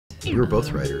We were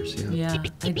both writers, yeah. Yeah,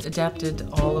 I adapted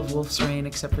all of Wolf's Reign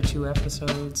except for 2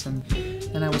 episodes,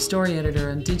 and I was story editor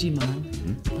on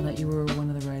Digimon, that you were one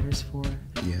of the writers for.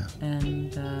 Yeah.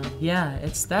 And yeah,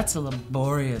 that's a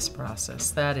laborious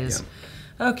process. That is,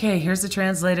 okay, here's the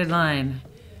translated line.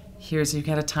 You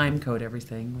got to time code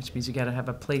everything, which means you got to have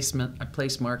a place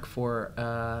mark for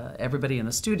everybody in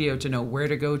the studio to know where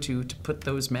to go to put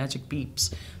those magic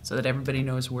beeps, so that everybody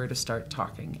knows where to start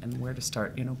talking and where to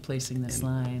start, placing this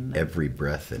line. Every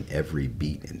breath and every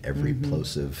beat and every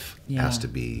plosive has to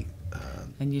be.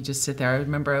 And you just sit there. I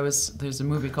remember there's a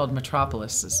movie called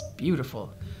Metropolis, this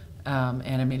beautiful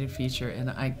animated feature,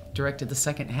 and I directed the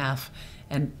second half,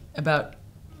 and about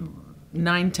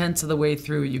 9/10 of the way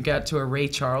through, you got to a Ray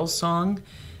Charles song,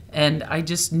 and I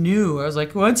just knew. I was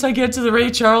like, once I get to the Ray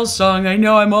Charles song, I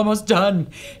know I'm almost done.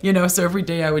 So every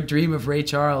day I would dream of Ray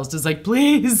Charles, just like,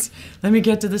 please, let me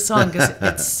get to the song, because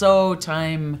it's so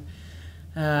time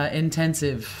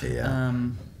intensive. Yeah.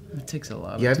 It takes a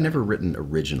lot of I've time. never written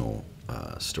original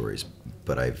stories,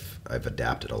 but I've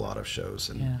adapted a lot of shows.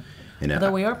 And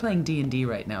Although we are playing D&D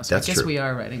right now, so I guess true. we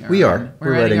are writing our own. We are.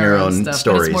 We're writing our own stuff,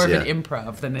 stories. but it's more of an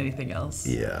improv than anything else.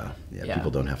 Yeah. People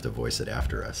don't have to voice it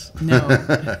after us. No.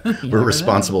 We're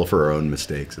responsible for our own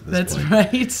mistakes at this point.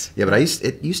 That's right. Yeah, but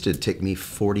it used to take me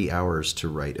 40 hours to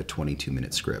write a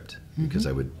 22-minute script, because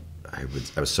I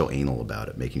was so anal about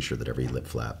it, making sure that every lip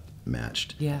flap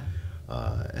matched. Yeah.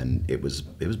 And it was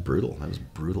brutal. That was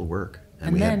brutal work.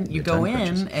 And then you go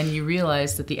in and you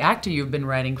realize that the actor you've been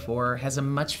writing for has a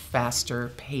much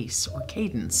faster pace or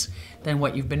cadence than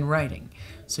what you've been writing.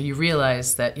 So you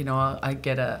realize that,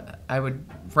 I would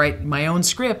write my own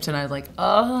script, and I'd like,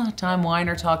 Tom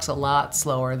Weiner talks a lot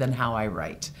slower than how I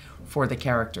write for the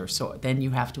character. So then you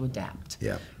have to adapt.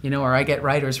 Yeah. Or I get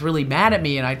writers really mad at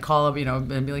me, and I'd call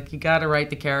them, and be like, you got to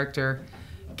write the character.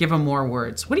 Give them more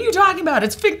words. What are you talking about?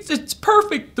 It's fixed. It's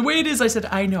perfect the way it is. I said,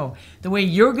 I know. The way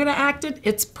you're going to act it,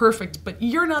 it's perfect. But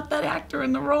you're not that actor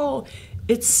in the role.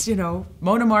 It's,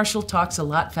 Mona Marshall talks a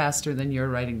lot faster than you're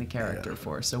writing the character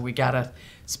for. So we got to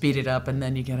speed it up, and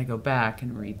then you got to go back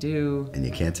and redo. And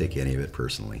you can't take any of it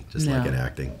personally, just like in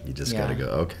acting. You just got to go,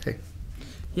 okay.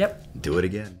 Yep. Do it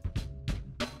again.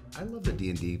 I love that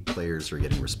D&D players are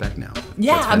getting respect now.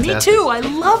 Yeah, me too. I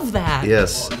love that.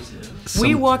 Yes.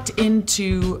 We went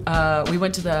to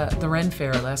the Ren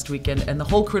Fair last weekend, and the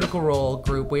whole Critical Role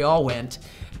group, we all went.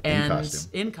 And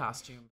in costume.